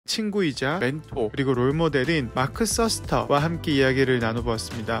친구이자 멘토 그리고 롤모델인 마크 서스터와 함께 이야기를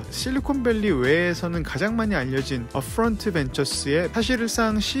나눠보았습니다. 실리콘밸리 외에서는 가장 많이 알려진 업프런트 벤처스의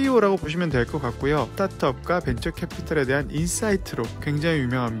사실상 CEO라고 보시면 될 것 같고요. 스타트업과 벤처 캐피탈에 대한 인사이트로 굉장히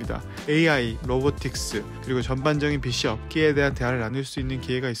유명합니다. AI, 로보틱스 그리고 전반적인 VC 업계에 대한 대화를 나눌 수 있는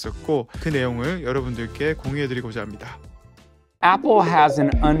기회가 있었고 그 내용을 여러분들께 공유해드리고자 합니다. Apple has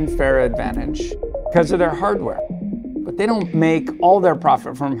an unfair advantage because of their hardware. But they don't make all their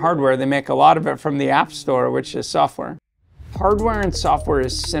profit from hardware. They make a lot of it from the App Store, which is software. Hardware and software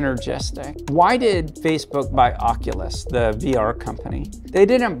is synergistic. Why did Facebook buy Oculus, the VR company? They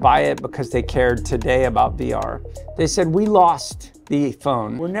didn't buy it because they cared today about VR. They said, we lost the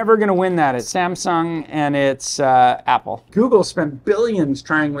phone. We're never going to win that. It's Samsung and it's Apple. Google spent billions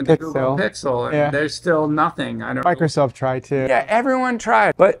trying with the Google Pixel, and there's still nothing. Microsoft tried to. Yeah, everyone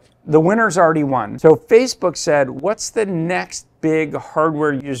tried, but the winner's already won. So Facebook said, what's the next big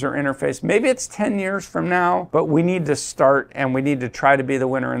hardware user interface? Maybe it's 10 years from now, but we need to start and we need to try to be the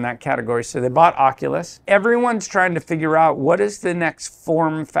winner in that category. So they bought Oculus. Everyone's trying to figure out what is the next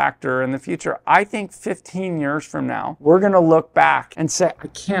form factor in the future. I think 15 years from now, we're going to look back and say, I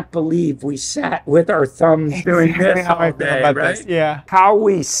can't believe we sat with our thumbs doing this all day, right? Yeah. How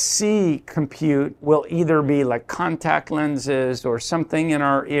we see compute will either be like contact lenses or something in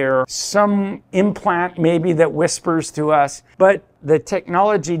our ear, some implant maybe that whispers to us, but the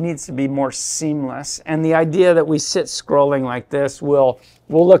technology needs to be more seamless. And the idea that we sit scrolling like this, we'll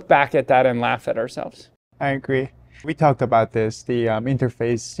look back at that and laugh at ourselves. I agree. We talked about this, the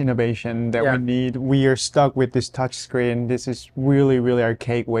interface innovation that we need. We are stuck with this touch screen. This is really, really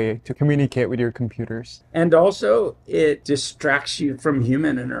archaic way to communicate with your computers. And also, it distracts you from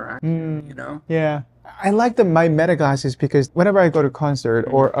human interaction, you know? Yeah. I like my Meta glasses because whenever I go to concert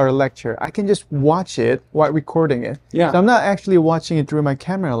or a lecture, I can just watch it while recording it. Yeah. So I'm not actually watching it through my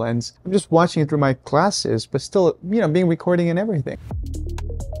camera lens. I'm just watching it through my glasses, but still, being recording and everything.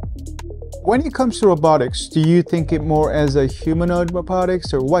 When it comes to robotics, do you think it more as a humanoid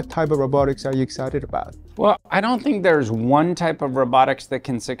robotics, or what type of robotics are you excited about? Well, I don't think there's one type of robotics that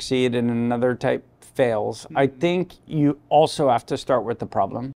can succeed and another type fails. I think you also have to start with the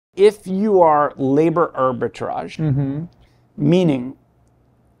problem. If you are labor arbitrage, meaning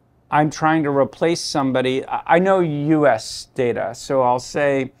I'm trying to replace somebody, I know US data, so I'll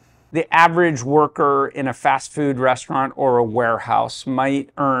say the average worker in a fast food restaurant or a warehouse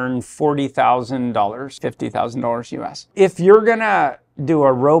might earn $40,000, $50,000 US. If you're gonna do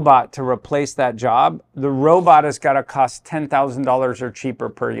a robot to replace that job, the robot has got to cost $10,000 or cheaper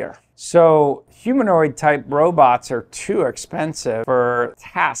per year. So humanoid type robots are too expensive for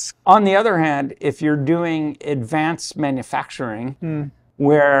tasks. On the other hand, if you're doing advanced manufacturing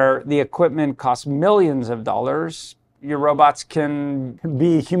where the equipment costs millions of dollars, your robots can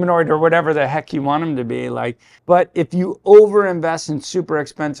be humanoid or whatever the heck you want them to be. But if you overinvest in super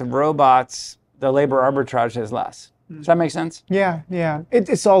expensive robots, the labor arbitrage is less. Does that make sense? Yeah.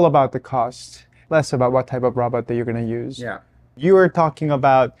 It's all about the cost, less about what type of robot that you're going to use. Yeah. You were talking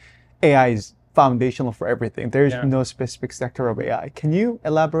about AI is foundational for everything. There's no specific sector of AI. Can you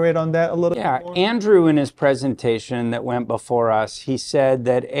elaborate on that a little bit more? Andrew, in his presentation that went before us, he said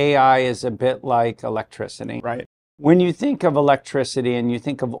that AI is a bit like electricity. Right. When you think of electricity and you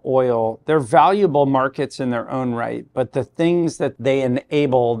think of oil, they're valuable markets in their own right, but the things that they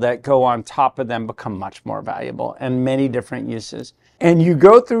enable that go on top of them become much more valuable and many different uses. And you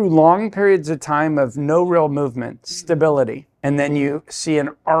go through long periods of time of no real movement, stability, and then you see an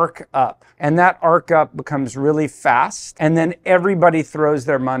arc up. And that arc up becomes really fast, and then everybody throws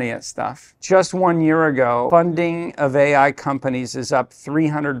their money at stuff. Just 1 year ago, funding of AI companies is up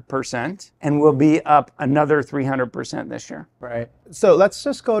 300% and will be up another 300% this year. Right. So let's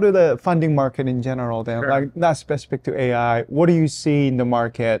just go to the funding market in general then, like not specific to AI. What do you see in the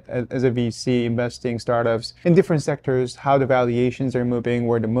market as a VC investing startups in different sectors, how the valuations are moving,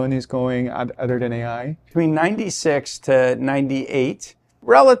 where the money is going other than AI? Between 96 to 98,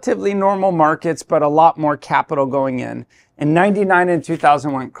 relatively normal markets, but a lot more capital going in. And 99 and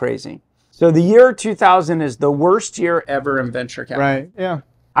 2000 went crazy. So the year 2000 is the worst year ever in venture capital. Right, yeah.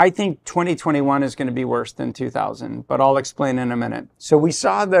 I think 2021 is going to be worse than 2000, but I'll explain in a minute. So we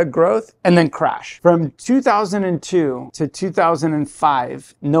saw the growth and then crash. From 2002 to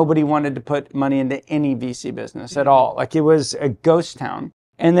 2005, nobody wanted to put money into any VC business at all. Like it was a ghost town.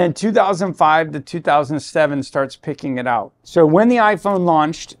 And then 2005 to 2007 starts picking it out. So when the iPhone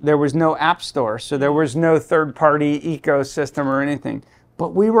launched, there was no app store. So there was no third-party ecosystem or anything.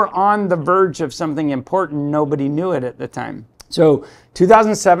 But we were on the verge of something important. Nobody knew it at the time. So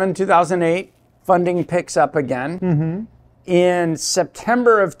 2007, 2008, funding picks up again. In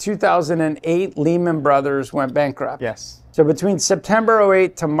September of 2008, Lehman Brothers went bankrupt. Yes. So between September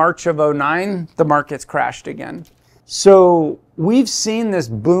 08 to March of 09, the markets crashed again. So we've seen this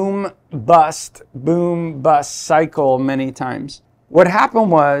boom, bust cycle many times. What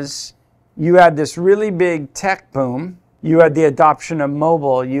happened was you had this really big tech boom. You had the adoption of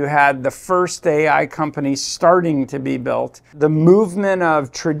mobile. You had the first AI companies starting to be built. The movement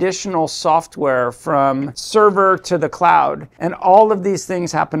of traditional software from server to the cloud. And all of these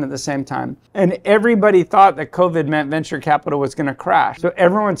things happened at the same time. And everybody thought that COVID meant venture capital was going to crash. So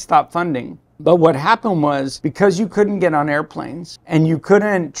everyone stopped funding. But what happened was, because you couldn't get on airplanes and you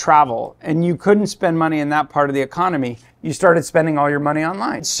couldn't travel and you couldn't spend money in that part of the economy, you started spending all your money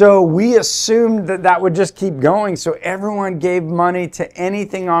online. So we assumed that that would just keep going. So everyone gave money to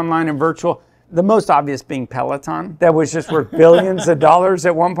anything online and virtual. The most obvious being Peloton. That was just worth billions of dollars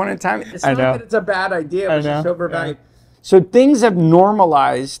at one point in time. It's not that it's a bad idea, it was just overvalued. So things have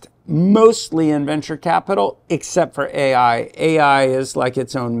normalized mostly in venture capital, except for AI. AI is like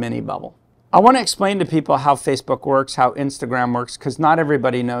its own mini bubble. I want to explain to people how Facebook works, how Instagram works, because not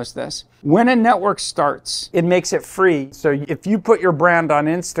everybody knows this. When a network starts, it makes it free. So if you put your brand on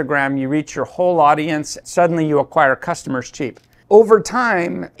Instagram, you reach your whole audience, suddenly you acquire customers cheap. Over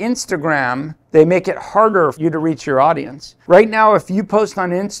time, Instagram, they make it harder for you to reach your audience. Right now, if you post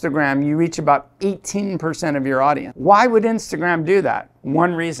on Instagram, you reach about 18% of your audience. Why would Instagram do that?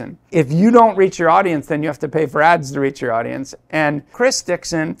 One reason. If you don't reach your audience, then you have to pay for ads to reach your audience. And Chris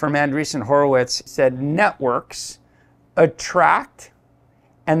Dixon from Andreessen Horowitz said networks attract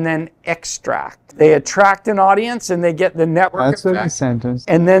and then extract. They attract an audience and they get the network That's a effect. sentence.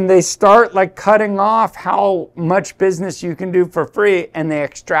 And then they start like cutting off how much business you can do for free, and they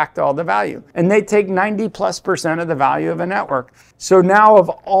extract all the value. And they take 90+% of the value of a network. So now of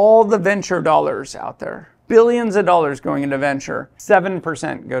all the venture dollars out there, billions of dollars going into venture,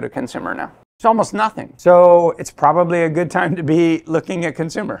 7% go to consumer now. It's almost nothing. So it's probably a good time to be looking at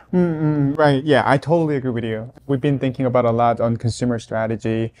consumer. Right. Yeah, I totally agree with you. We've been thinking about a lot on consumer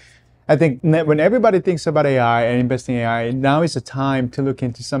strategy. I think when everybody thinks about AI and investing in AI, now is the time to look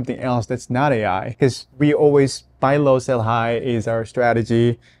into something else that's not AI, because we always buy low, sell high is our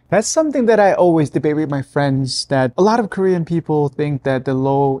strategy. That's something that I always debate with my friends, that a lot of Korean people think that the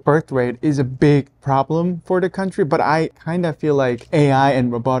low birth rate is a big problem for the country, but I kind of feel like AI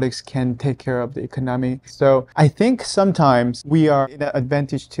and robotics can take care of the economy. So I think sometimes we are in an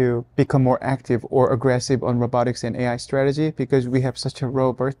advantage to become more active or aggressive on robotics and AI strategy because we have such a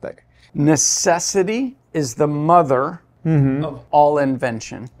low birth rate. Necessity is the mother of all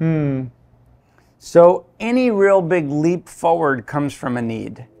invention. So any real big leap forward comes from a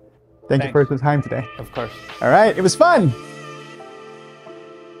need. Thank you for the time today. Of course. All right, it was fun.